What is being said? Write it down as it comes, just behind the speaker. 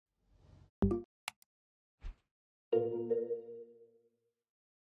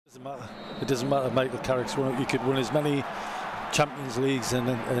doesn't matter. It doesn't matter, Michael Carrick's won it. You could win as many Champions Leagues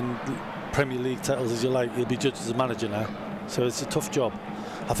and Premier League titles as you like. You'll be judged as a manager now. So it's a tough job.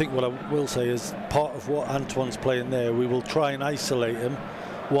 I think what I will say is part of what Antoine's playing there, we will try and isolate him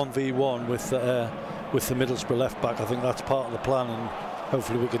 1v1 with the Middlesbrough left back. I think that's part of the plan, and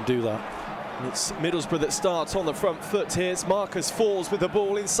hopefully we can do that. And it's Middlesbrough that starts on the front foot here. It's Marcus Falls with the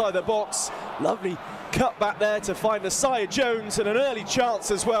ball inside the box. Lovely cut back there to find Nasiah Jones, and an early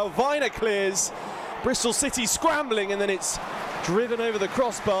chance as well. Weimann clears. Bristol City scrambling, and then it's driven over the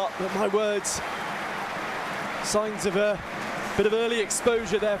crossbar. But my words, signs of a bit of early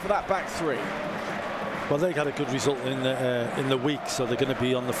exposure there for that back three. Well, they got a good result in the week, so they're going to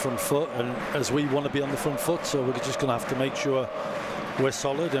be on the front foot, and as we want to be on the front foot, so we're just going to have to make sure we're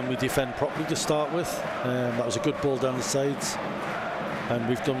solid and we defend properly to start with. That was a good ball down the sides, and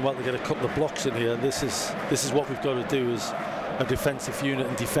we've done well to get a couple of blocks in here. This is what we've got to do as a defensive unit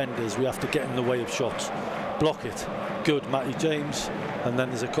and defenders. We have to get in the way of shots, block it. Good, Matty James, and then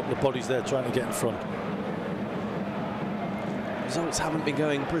there's a couple of bodies there trying to get in front. Results haven't been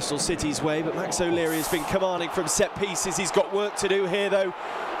going Bristol City's way, but Max O'Leary has been commanding from set pieces. He's got work to do here, though.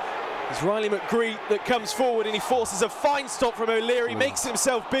 It's Riley McGree that comes forward, and he forces a fine stop from O'Leary, makes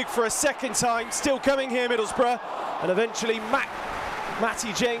himself big for a second time. Still coming here, Middlesbrough, and eventually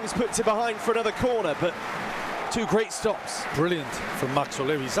Matty James puts it behind for another corner, but two great stops. Brilliant from Max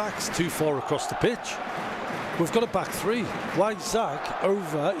O'Leary. Zach's too far across the pitch. We've got a back three. Why Zach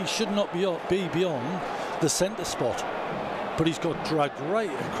over? He should not be beyond the centre spot, but he's got dragged right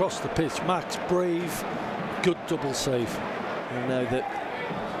across the pitch. Max, brave, good double save. I know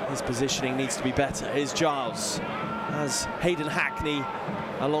that his positioning needs to be better. Here's Giles, as Hayden Hackney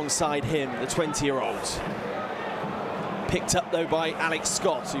alongside him, the 20-year-old. Picked up though by Alex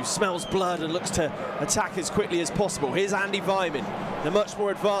Scott, who smells blood and looks to attack as quickly as possible. Here's Andi Weimann, in a much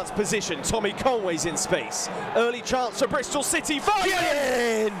more advanced position. Tommy Conway's in space. Early chance for Bristol City.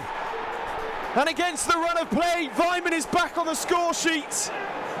 Weimann! And against the run of play, Weimann is back on the score sheet.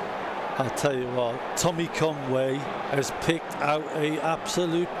 I'll tell you what, Tommy Conway has picked out an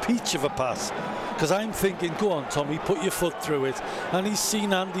absolute peach of a pass. Because I'm thinking, go on, Tommy, put your foot through it. And he's seen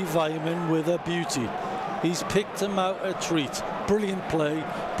Andi Weimann with a beauty. He's picked him out a treat. Brilliant play,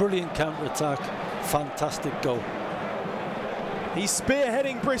 brilliant counter-attack, fantastic goal. He's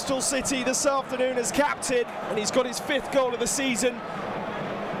spearheading Bristol City this afternoon as captain, and he's got his 5th goal of the season.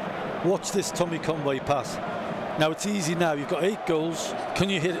 Watch this Tommy Conway pass. Now it's easy now, you've got 8 goals. Can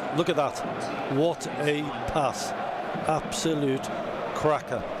you hit it? Look at that. What a pass. Absolute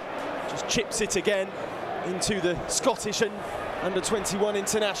cracker. Just chips it again into the Scottish and under-21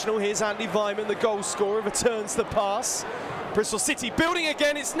 international. Here's Andi Weimann, the goal scorer, returns the pass. Bristol City building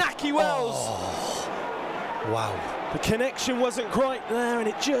again, it's Nahki Wells. Oh, wow. The connection wasn't quite there, and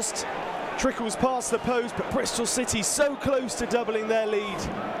it just trickles past the post, but Bristol City so close to doubling their lead.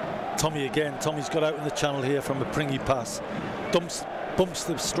 Tommy again. Tommy's got out in the channel here from a pringy pass. Bumps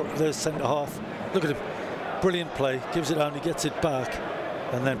the centre half. Look at him. Brilliant play. Gives it down, he gets it back,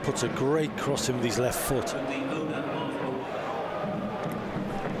 and then puts a great cross in with his left foot.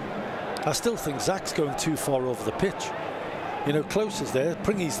 I still think Zach's going too far over the pitch. You know, Close is there,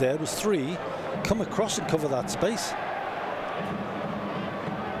 Pringy's there, was 3. Come across and cover that space.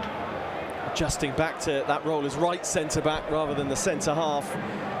 Adjusting back to that role as right centre-back rather than the centre-half.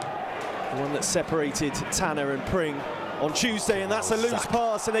 The one that separated Tanner and Pring on Tuesday, and that's a loose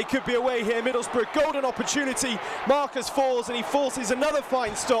pass, and they could be away here. Middlesbrough, golden opportunity. Marcus Falls, and he forces another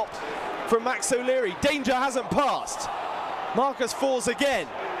fine stop from Max O'Leary. Danger hasn't passed. Marcus Falls again.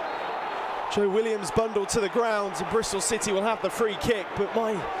 Joe Williams bundled to the ground, and Bristol City will have the free kick, but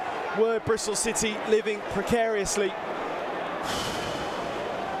my word, Bristol City living precariously.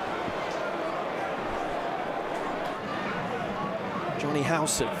 Johnny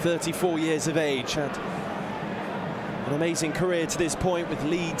Howsett, 34 years of age, had an amazing career to this point with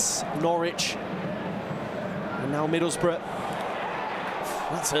Leeds, Norwich, and now Middlesbrough.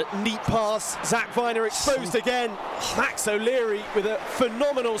 That's a neat pass. Zach Weimann exposed again. Max O'Leary with a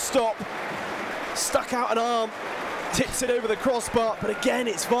phenomenal stop. Stuck out an arm, tips it over the crossbar, but again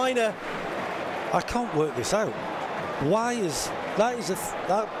it's Weimann. I can't work this out. Why is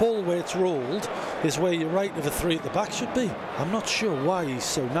that ball where it's rolled is where your right of a 3 at the back should be? I'm not sure why he's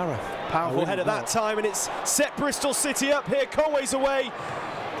so narrow. Powerful header that time, and it's set Bristol City up here. Conway's away,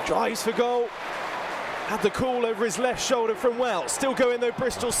 drives for goal. Had the call over his left shoulder from Wells. Still going though,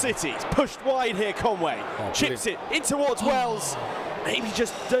 Bristol City. It's pushed wide here, Conway. Chips it in towards Wells. Maybe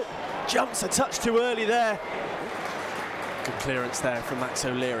just jumps a touch too early there. Good clearance there from Max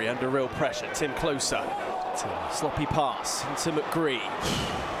O'Leary under real pressure. Tim Closer. Sloppy pass into McGree.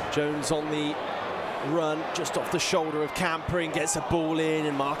 Jones on the run, just off the shoulder of Campering, gets a ball in,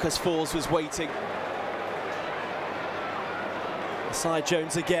 and Marcus Forss was waiting. Side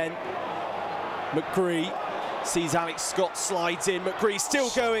Jones again. McGree sees Alex Scott, slides in. McGree still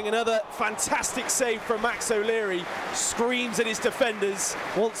going. Another fantastic save from Max O'Leary. Screams at his defenders.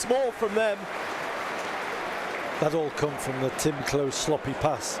 Once more from them. That all come from the Tim Close sloppy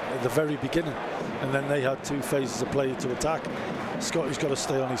pass at the very beginning, and then they had 2 phases of play to attack. Scotty's got to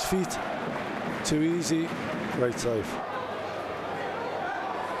stay on his feet. Too easy. Great save.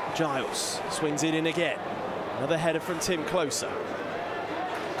 Giles swings it in again. Another header from Tim Closer.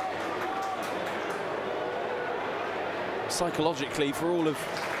 Psychologically, for all of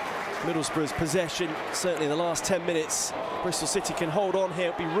Middlesbrough's possession, certainly in the last 10 minutes, Bristol City can hold on here.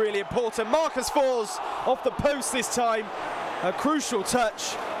 It'll be really important. Marcus Forss off the post this time. A crucial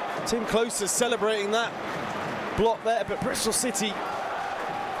touch. Tim Closer celebrating that block there, but Bristol City,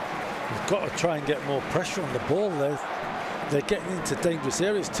 you've got to try and get more pressure on the ball there. They're getting into dangerous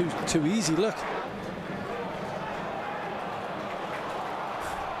areas too easy. Look.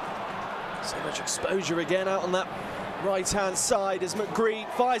 So much exposure again out on that right-hand side as McGree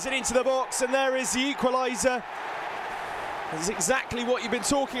fires it into the box, and there is the equaliser. That's exactly what you've been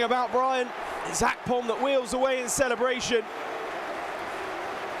talking about, Brian. It's Akpom that wheels away in celebration.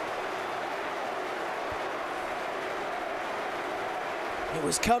 It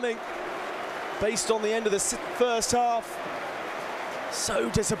was coming based on the end of the first half. So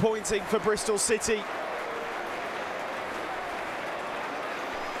disappointing for Bristol City.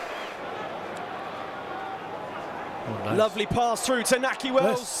 Oh, nice. Lovely pass through to Naki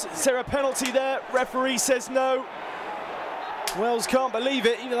Wells. Yes. Is there a penalty there? Referee says no. Wells can't believe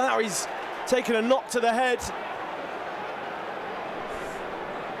it. Even now he's taken a knock to the head.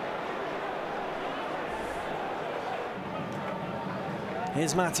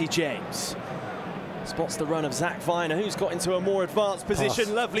 Here's Matty James. Spots the run of Zach Viner, who's got into a more advanced position.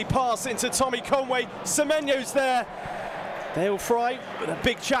 Pass. Lovely pass into Tommy Conway. Semenyo's there. Dale Fry with a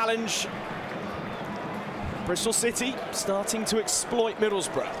big challenge. Bristol City starting to exploit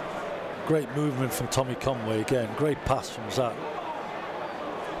Middlesbrough. Great movement from Tommy Conway again. Great pass from Zach.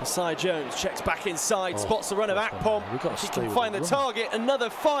 Asai Jones checks back inside, spots the run of Akpom. He can with find the run. target. Another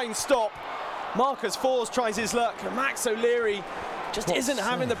fine stop. Marcus Forss tries his luck. And Max O'Leary just isn't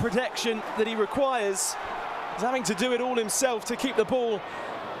having the protection that he requires. He's having to do it all himself to keep the ball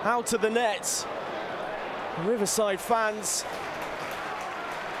out of the net. The Riverside fans,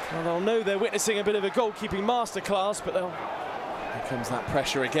 well, they'll know they're witnessing a bit of a goalkeeping masterclass, but here comes that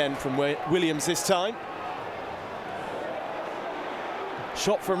pressure again from Williams this time.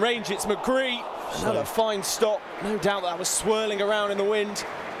 Shot from range, it's McGree. Another fine stop. No doubt that was swirling around in the wind.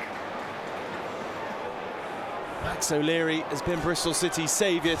 Max O'Leary has been Bristol City's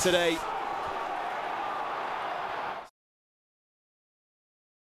saviour today.